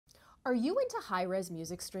Are you into high-res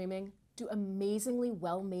music streaming? Do amazingly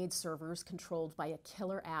well-made servers controlled by a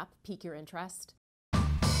killer app pique your interest?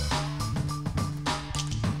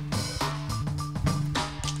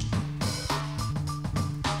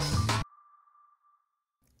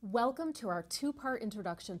 Welcome to our two-part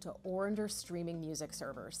introduction to Aurender streaming music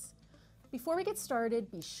servers. Before we get started,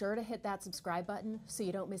 be sure to hit that subscribe button so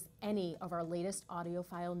you don't miss any of our latest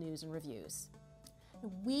audiophile news and reviews.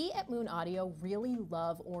 We at Moon Audio really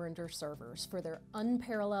love Aurender servers for their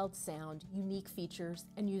unparalleled sound, unique features,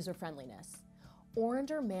 and user-friendliness.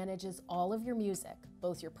 Aurender manages all of your music,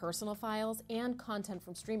 both your personal files and content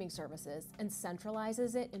from streaming services, and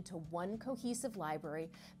centralizes it into one cohesive library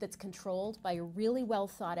that's controlled by a really well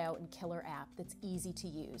thought out and killer app that's easy to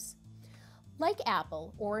use. Like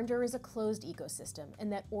Apple, Aurender is a closed ecosystem in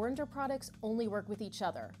that Aurender products only work with each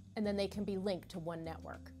other, and then they can be linked to one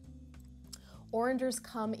network. Aurenders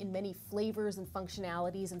come in many flavors and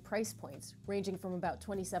functionalities and price points, ranging from about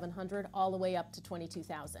 $2,700 all the way up to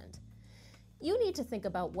 $22,000. You need to think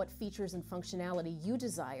about what features and functionality you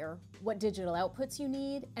desire, what digital outputs you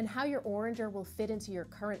need, and how your Aurender will fit into your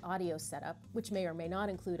current audio setup, which may or may not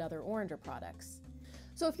include other Aurender products.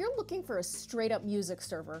 So if you're looking for a straight-up music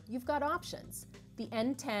server, you've got options: the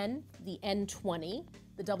N10, the N20,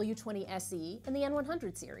 the W20 SE, and the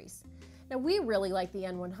N100 series. Now, we really like the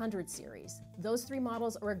N100 series. Those three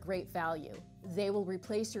models are a great value. They will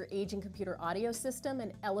replace your aging computer audio system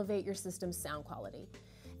and elevate your system's sound quality.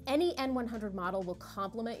 Any N100 model will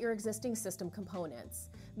complement your existing system components.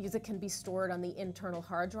 Music can be stored on the internal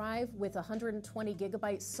hard drive with a 120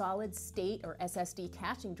 gigabyte solid state or SSD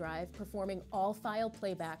caching drive, performing all file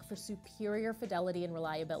playback for superior fidelity and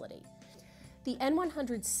reliability. The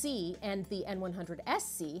N100C and the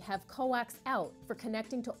N100SC have coax out for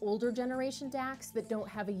connecting to older generation DACs that don't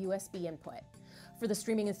have a USB input. For the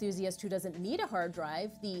streaming enthusiast who doesn't need a hard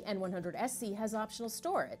drive, the N100SC has optional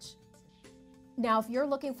storage. Now, if you're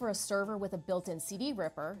looking for a server with a built-in CD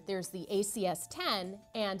ripper, there's the ACS10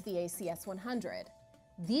 and the ACS100.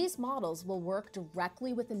 These models will work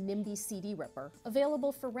directly with the NIMBY CD ripper,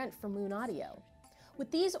 available for rent from Moon Audio. With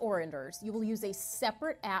these Aurenders, you will use a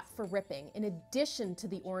separate app for ripping in addition to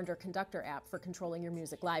the Aurender Conductor app for controlling your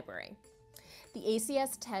music library. The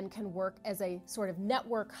ACS10 can work as a sort of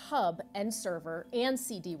network hub and server and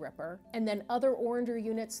CD ripper, and then other Aurender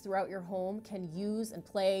units throughout your home can use and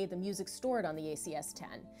play the music stored on the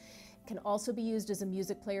ACS10. It can also be used as a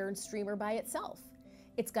music player and streamer by itself.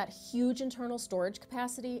 It's got huge internal storage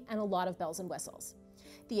capacity and a lot of bells and whistles.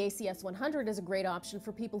 The ACS100 is a great option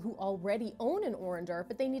for people who already own an Aurender,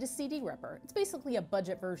 but they need a CD ripper. It's basically a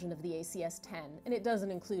budget version of the ACS10, and it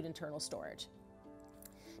doesn't include internal storage.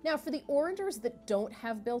 Now, for the Aurenders that don't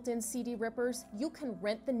have built-in CD rippers, you can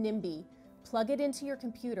rent the NIMBY, plug it into your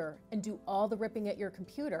computer, and do all the ripping at your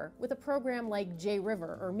computer with a program like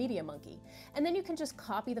JRiver or MediaMonkey, and then you can just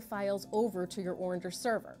copy the files over to your Aurender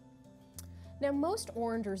server. Now, most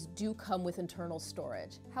Aurenders do come with internal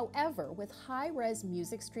storage. However, with high-res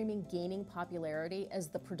music streaming gaining popularity as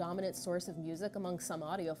the predominant source of music among some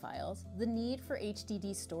audiophiles, the need for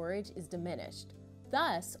HDD storage is diminished.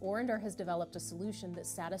 Thus, Aurender has developed a solution that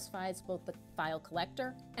satisfies both the file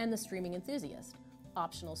collector and the streaming enthusiast: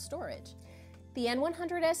 optional storage. The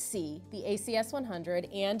N100SC, the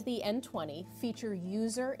ACS100, and the N20 feature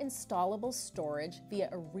user-installable storage via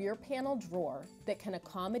a rear panel drawer that can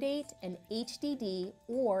accommodate an HDD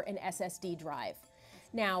or an SSD drive.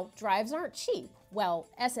 Now, drives aren't cheap. Well,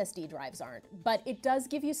 SSD drives aren't, but it does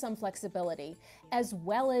give you some flexibility, as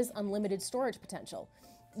well as unlimited storage potential.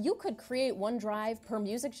 You could create one drive per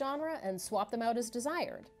music genre and swap them out as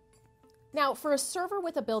desired. Now, for a server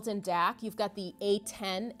with a built-in DAC, you've got the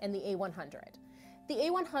A10 and the A100. The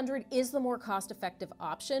A100 is the more cost-effective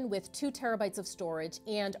option with 2 terabytes of storage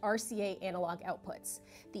and RCA analog outputs.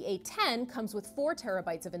 The A10 comes with 4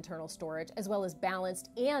 terabytes of internal storage, as well as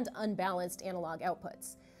balanced and unbalanced analog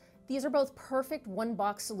outputs. These are both perfect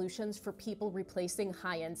one-box solutions for people replacing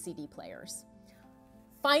high-end CD players.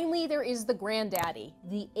 Finally, there is the granddaddy,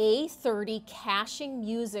 the A30 caching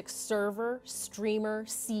music server, streamer,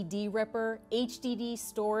 CD ripper, HDD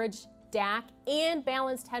storage, DAC, and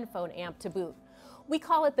balanced headphone amp to boot. We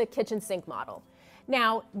call it the kitchen sink model.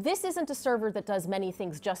 Now, this isn't a server that does many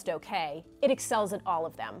things just okay. It excels at all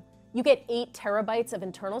of them. You get 8 terabytes of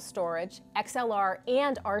internal storage, XLR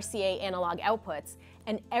and RCA analog outputs,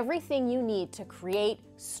 and everything you need to create,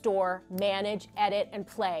 store, manage, edit, and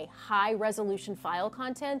play high-resolution file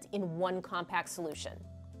content in one compact solution.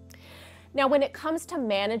 Now, when it comes to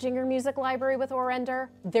managing your music library with Aurender,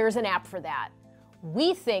 there's an app for that.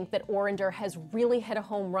 We think that Aurender has really hit a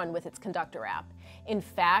home run with its Conductor app. In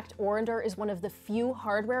fact, Aurender is one of the few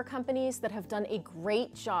hardware companies that have done a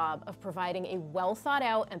great job of providing a well thought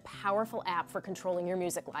out and powerful app for controlling your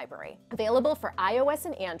music library. Available for iOS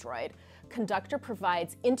and Android, Conductor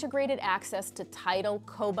provides integrated access to Tidal,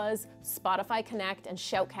 Qobuz, Spotify Connect, and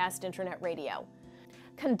Shoutcast Internet Radio.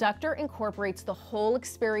 Conductor incorporates the whole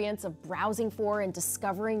experience of browsing for and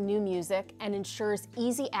discovering new music and ensures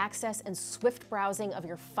easy access and swift browsing of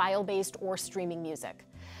your file-based or streaming music.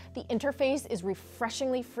 The interface is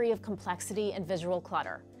refreshingly free of complexity and visual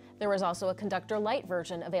clutter. There is also a Conductor Lite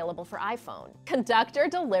version available for iPhone. Conductor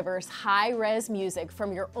delivers high-res music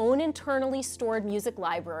from your own internally stored music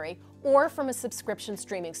library or from a subscription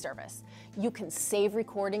streaming service. You can save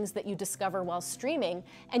recordings that you discover while streaming,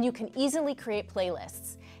 and you can easily create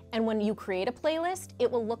playlists. And when you create a playlist,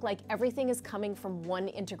 it will look like everything is coming from one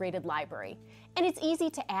integrated library. And it's easy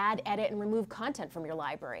to add, edit, and remove content from your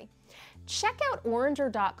library. Check out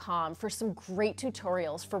Aurender.com for some great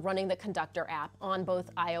tutorials for running the Conductor app on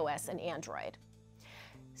both iOS and Android.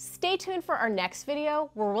 Stay tuned for our next video,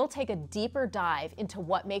 where we'll take a deeper dive into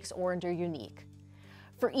what makes Aurender unique.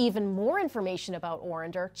 For even more information about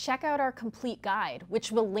Aurender, check out our complete guide,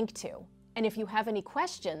 which we'll link to. And if you have any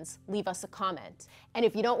questions, leave us a comment. And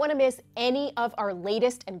if you don't want to miss any of our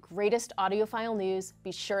latest and greatest audiophile news,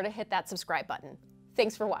 be sure to hit that subscribe button.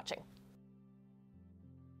 Thanks for watching.